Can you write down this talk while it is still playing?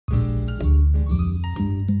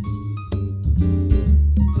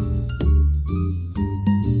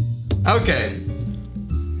Okay.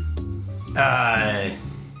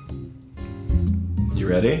 You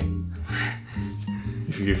ready?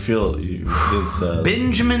 You feel it's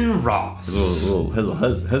Benjamin Ross. a little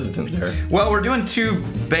hesitant there. Well, we're doing two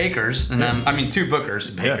bakers, and I mean two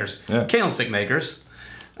bookers, bakers, Yeah. candlestick makers.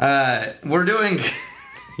 We're doing.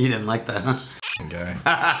 You didn't like that, huh? Okay.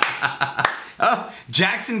 Oh,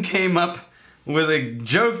 Jackson came up with a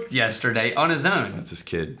joke yesterday on his own. That's his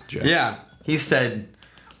kid, Jack. Yeah, he said,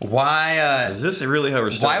 "Why? Is this really how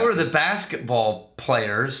we're starting? Why were the basketball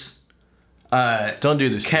players Don't do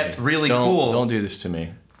this. kept to me. really Don't, cool Don't do this to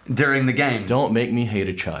me. during the game? Don't make me hate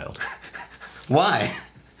a child. Why?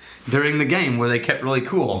 During the game, where they kept really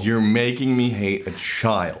cool? You're making me hate a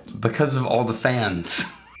child. Because of all the fans."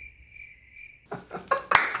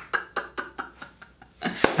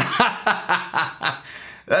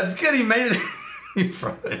 That's good. He made it. He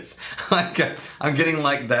froze. Like I'm getting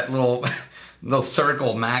like that little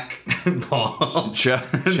circle Mac ball.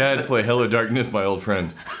 Chad, play "Hello Darkness," my old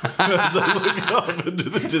friend. As I look off into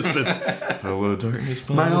the distance. Hello Darkness,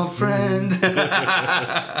 My old friend.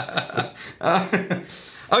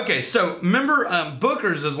 Okay, so remember,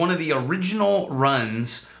 Booker's is one of the original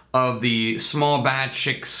runs of the small batch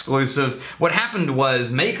exclusive. What happened was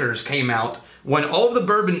Makers came out when all of the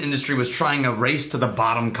bourbon industry was trying to race to the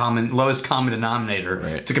lowest common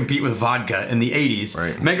denominator to compete with vodka in the 80s.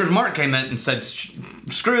 Right. Maker's Mark came in and said,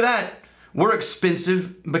 screw that, we're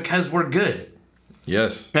expensive because we're good.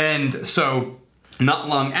 Yes. And so, not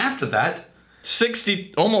long after that,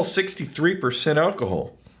 almost 63%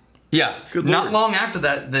 alcohol. yeah, Good not Lord. long after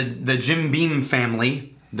that, the Jim Beam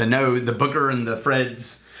family, the Booker and the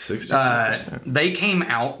Freds, 63%. they came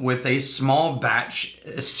out with a small batch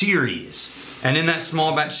series. And in that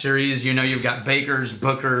small batch series, you know, you've got Bakers,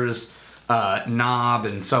 Bookers, Knob,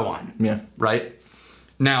 and so on. Yeah. Right?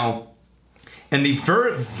 Now, in the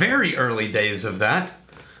very early days of that,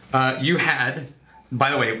 you had, by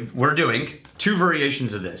the way, we're doing two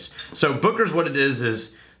variations of this. So Booker's, what it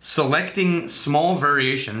is selecting small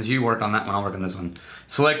variations. You work on that one, I'll work on this one.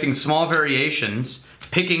 Selecting small variations,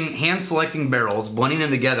 hand selecting barrels, blending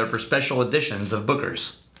them together for special editions of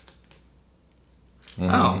Booker's.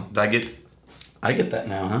 Oh, I get that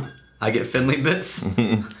now, huh? I get Finley bits?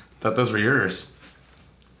 Thought those were yours.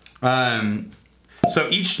 So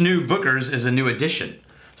each new Booker's is a new addition.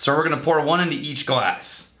 So we're gonna pour one into each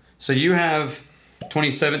glass. So you have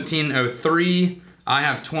 2017-03, I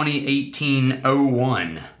have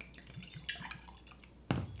 2018-01.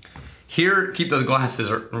 Here, keep those glasses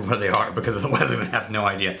where they are because otherwise I'm gonna have no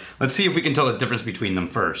idea. Let's see if we can tell the difference between them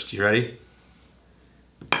first. You ready?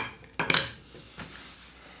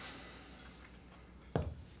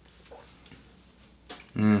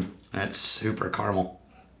 That's super caramel.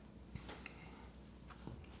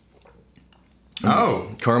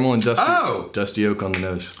 Oh. Caramel and dusty oak on the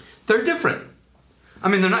nose. They're different. I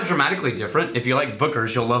mean, they're not dramatically different. If you like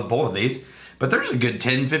Booker's, you'll love both of these. But there's a good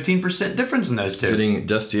 10-15% difference in those two. Getting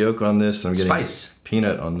dusty oak on this. I'm getting spice.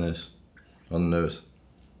 Peanut on this. On the nose.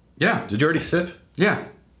 Yeah. Did you already sip? Yeah.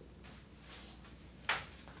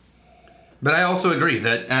 But I also agree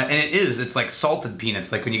that, and it's like salted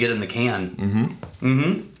peanuts, like when you get in the can.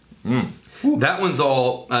 That one's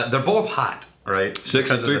all, they're both hot, right?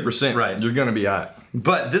 63%. Right. You're gonna be hot.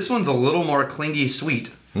 But this one's a little more clingy sweet.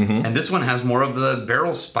 And this one has more of the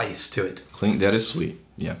barrel spice to it. That is sweet.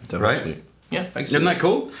 Yeah, definitely Right? sweet. Yeah, Isn't that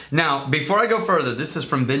cool? Now, before I go further, this is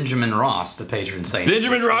from Benjamin Ross, the patron saint.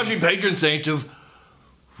 Benjamin Rossi, patron saint of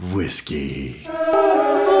whiskey.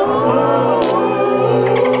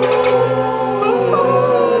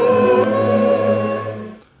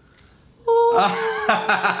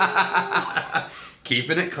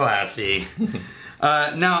 Keeping it classy.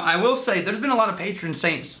 Now, I will say, there's been a lot of patron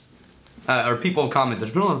saints, or people have commented,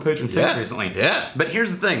 there's been a lot of patron saints recently. Yeah. But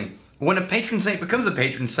here's the thing. When a patron saint becomes a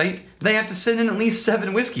patron saint, they have to send in at least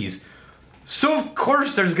 7 whiskeys. So of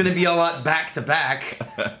course there's going to be a lot back-to-back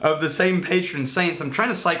of the same patron saints. I'm trying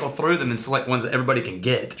to cycle through them and select ones that everybody can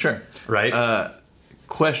get. Sure. Right?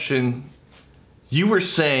 Question. You were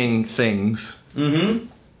saying things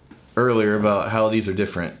earlier about how these are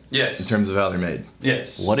different. Yes. In terms of how they're made.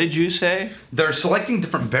 Yes. What did you say? They're selecting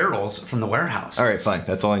different barrels from the warehouse. All right, fine.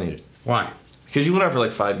 That's all I needed. Why? Because you went on for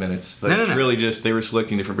like 5 minutes, but it's really just they were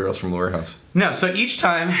selecting different barrels from the warehouse. No, so each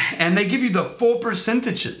time, and they give you the full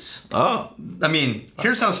percentages. Oh. I mean,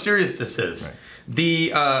 here's how serious this is. Right.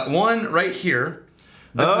 The one right here,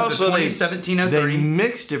 this is the 2017-03. They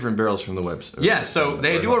mix different barrels from the website. Yeah, so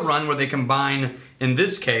they do a run where they combine, in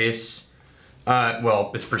this case,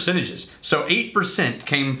 Well, it's percentages. So 8%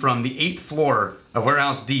 came from the 8th floor of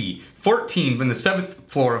warehouse D, 14 from the 7th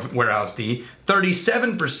floor of warehouse D,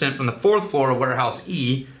 37% from the 4th floor of warehouse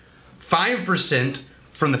E, 5%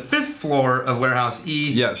 from the 5th floor of warehouse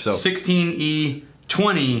E, Yeah, so 16E,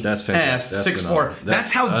 20 That's F, fantastic. That's 6 4. phenomenal.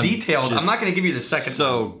 That's how I'm detailed. I'm just not going to give you the second one.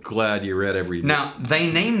 So glad you read every. Now,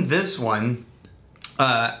 they named this one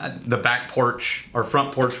the back porch or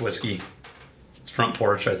front porch whiskey. It's front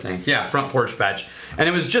porch, I think. Yeah, front porch batch. And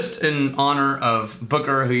it was just in honor of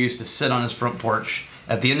Booker, who used to sit on his front porch.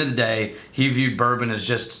 At the end of the day, he viewed bourbon as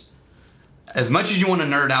just, as much as you want to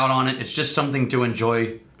nerd out on it, it's just something to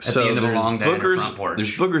enjoy at the end of a long day on the front porch. There's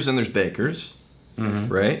bookers and there's bakers,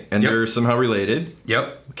 right? And Yep. they're somehow related.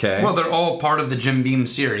 Yep. Okay. Well, they're all part of the Jim Beam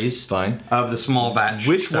series. Fine. Of the small batch.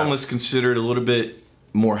 Which stuff. one was considered a little bit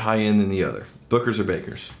more high end than the other? Bookers or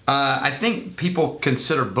bakers? I think people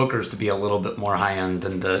consider Booker's to be a little bit more high end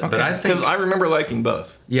than the. But I think. Because I remember liking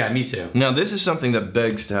both. Yeah, me too. Now this is something that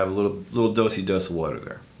begs to have a little dosey dose of water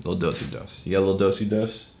there. Little dosey dose. You got a little dosey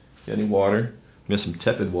dose? Got any water? We got some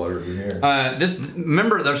tepid water over here.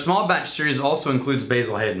 Remember, their small batch series also includes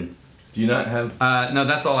Basil Hayden. Do you not have? No,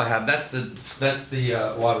 that's all I have. That's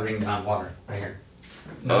the watering down water right here.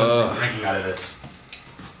 No one's drinking out of this.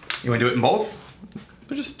 You want to do it in both?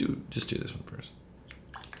 But just do this one first.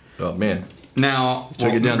 Oh man. Now,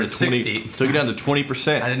 Took it down to 60. 20. Took it down to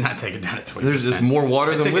 20%. I did not take it down to 20%. There's just more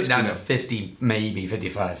water I than took whiskey it down now. to 50, maybe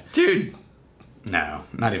 55. Dude. No,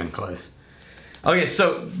 not even close. Okay,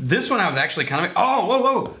 so this one I was actually kind of like, oh,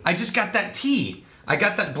 whoa, I just got that tea. I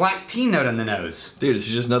got that black tea note on the nose. Dude, it's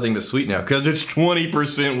just nothing but sweet now because it's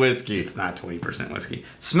 20% whiskey. It's not 20% whiskey.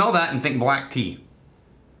 Smell that and think black tea.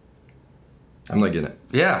 I'm not getting it.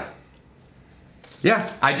 Yeah.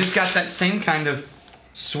 Yeah, I just got that same kind of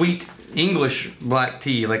sweet English black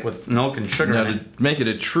tea, like with milk and sugar Now in to it. make it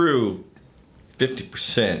a true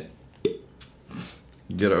 50%,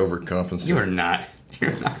 you gotta overcompensate. You are not.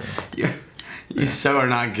 You so are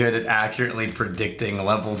not good at accurately predicting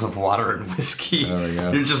levels of water in whiskey. Oh,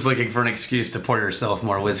 yeah. You're just looking for an excuse to pour yourself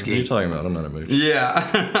more What are you whiskey. talking about? I'm not a mooch.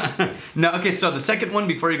 Yeah. No, okay, so the second one,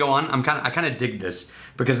 before you go on, I kind of dig this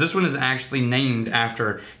because this one is actually named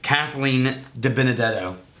after Kathleen de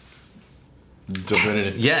Benedetto.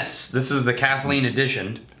 Yes, this is the Kathleen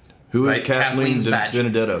edition. Who is Right, Kathleen Kathleen's de batch.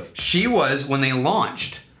 Benedetto? She was, when they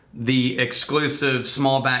launched the exclusive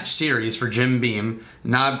small batch series for Jim Beam,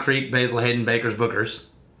 Knob Creek, Basil Hayden, Baker's, Booker's,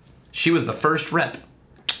 she was the first rep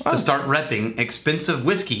to start repping expensive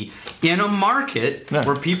whiskey in a market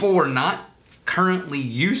where people were not currently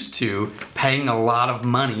used to paying a lot of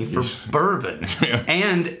money for bourbon. Yeah.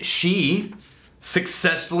 And she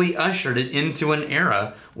successfully ushered it into an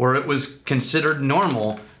era where it was considered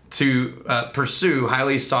normal to pursue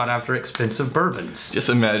highly sought after expensive bourbons. Just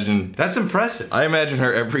imagine. That's impressive. I imagine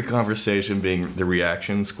her every conversation being the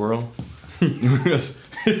reaction squirrel. he goes,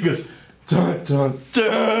 dun, dun,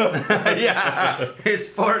 dun. Yeah, it's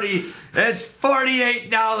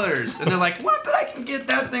 $48, and they're like, "What? But I can get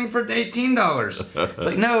that thing for $18." It's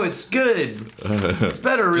like, no, it's good. It's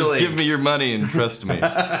better, really. Just give me your money and trust me.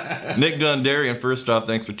 Nick Dundarian, first off,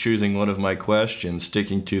 thanks for choosing one of my questions,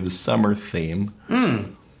 sticking to the summer theme.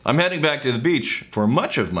 I'm heading back to the beach for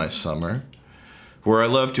much of my summer, where I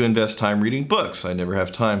love to invest time reading books I never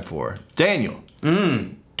have time for. Daniel,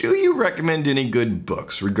 do you recommend any good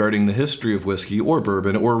books regarding the history of whiskey or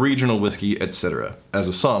bourbon or regional whiskey, etc.? As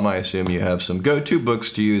a somm, I assume you have some go-to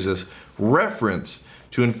books to use as reference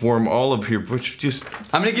to inform all of your books. Just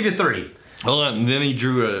I'm gonna give you 3. hold on, and then he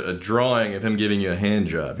drew a drawing of him giving you a hand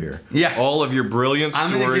job here. Yeah. All of your brilliant I'm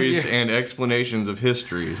gonna stories give you- and explanations of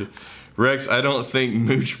histories. Rex, I don't think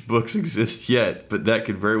mooch books exist yet, but that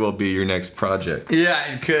could very well be your next project. Yeah,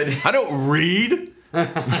 it could. I don't read.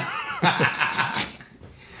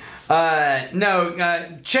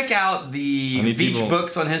 Check out the Beach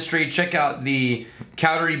books on history. Check out the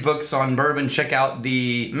Cowdery books on bourbon. Check out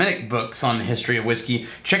the Minnick books on the history of whiskey.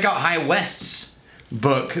 Check out High West's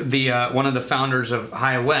book, the one of the founders of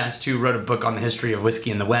High West, who wrote a book on the history of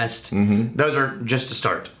whiskey in the West. Those are just a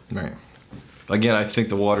start. Right. Again, I think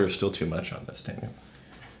the water is still too much on this, Daniel.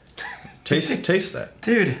 Taste that.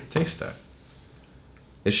 Dude. Taste that.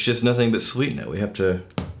 It's just nothing but sweet now. We have to...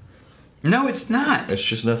 No, it's not. It's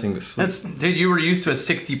just nothing but sweet. Dude, you were used to a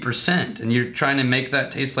 60%, and you're trying to make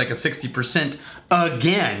that taste like a 60%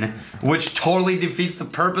 again, which totally defeats the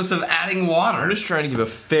purpose of adding water. I'm just trying to give a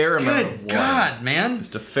fair amount of Good water. God, man.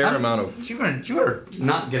 Just a fair amount of... You are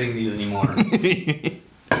not getting these anymore.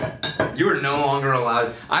 You are no longer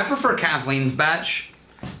allowed. I prefer Kathleen's batch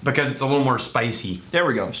because it's a little more spicy. There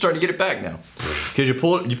we go. I'm starting to get it back now. Because you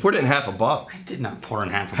poured it in half a bottle. I did not pour in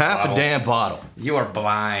half a Half bottle. a damn bottle. You are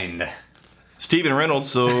blind. Steven Reynolds,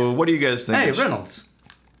 so what do you guys think? Hey, Reynolds.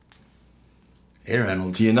 Hey,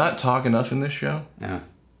 Reynolds. Do you not talk enough in this show? No.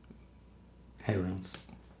 Hey, Reynolds.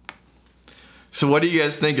 So what do you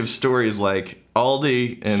guys think of stories like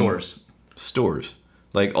Aldi and... Stores.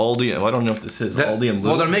 Like Aldi, well, I don't know if this is Aldi and Lidl.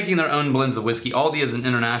 Well, they're making their own blends of whiskey. Aldi is an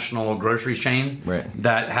international grocery chain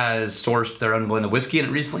that has sourced their own blend of whiskey, and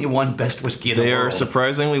it recently won Best Whiskey in the World. They are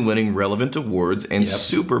surprisingly winning relevant awards and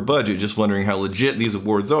super budget. Just wondering how legit these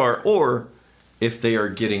awards are, or if they are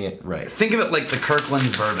getting it right. Think of it like the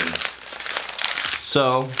Kirkland's Bourbon.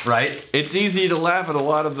 So, right? It's easy to laugh at a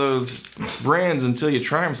lot of those brands until you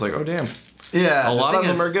try them. It's like, oh damn. Yeah. A lot of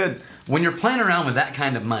them are good. When you're playing around with that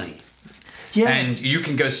kind of money, and you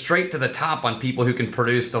can go straight to the top on people who can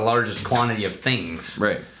produce the largest quantity of things.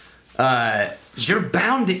 Right. You're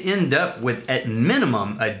bound to end up with, at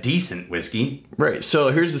minimum, a decent whiskey. Right. So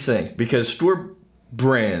here's the thing. Because store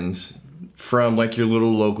brands from like your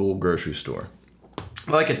little local grocery store.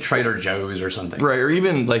 Like a Trader Joe's or something. Right. Or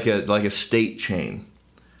even like a state chain.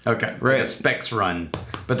 Okay. Right. Like a Specs Run.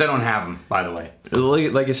 But they don't have them, by the way.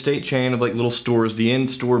 Like a state chain of like little stores, the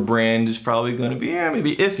in-store brand is probably going to be,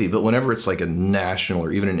 maybe iffy. But whenever it's like a national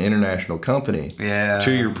or even an international company,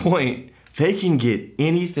 to your point, they can get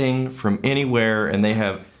anything from anywhere and they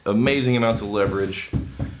have amazing amounts of leverage.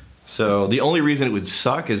 So the only reason it would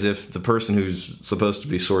suck is if the person who's supposed to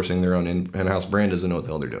be sourcing their own in-house brand doesn't know what the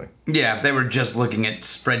hell they're doing. Yeah, if they were just looking at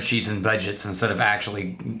spreadsheets and budgets instead of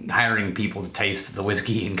actually hiring people to taste the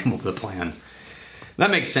whiskey and come up with a plan. That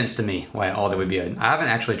makes sense to me, why Aldi would be I haven't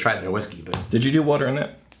actually tried their whiskey, but... Did you do water on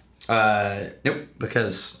that? Nope,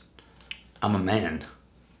 because I'm a man.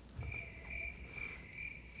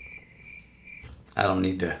 I don't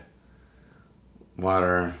need to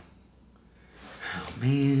water... Oh,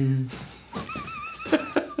 man.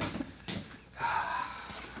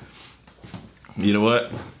 You know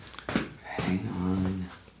what? Hang on.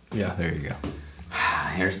 Yeah, there you go.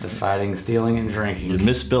 Here's the fighting, stealing, and drinking. You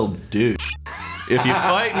misspelled dude. If you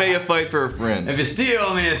fight, may you fight for a friend. If you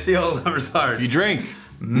steal, may you steal a lover's heart. If you drink,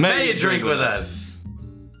 may you drink with us.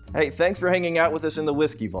 Hey, thanks for hanging out with us in the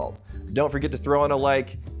Whiskey Vault. Don't forget to throw in a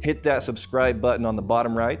like, hit that subscribe button on the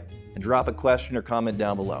bottom right, and drop a question or comment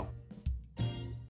down below.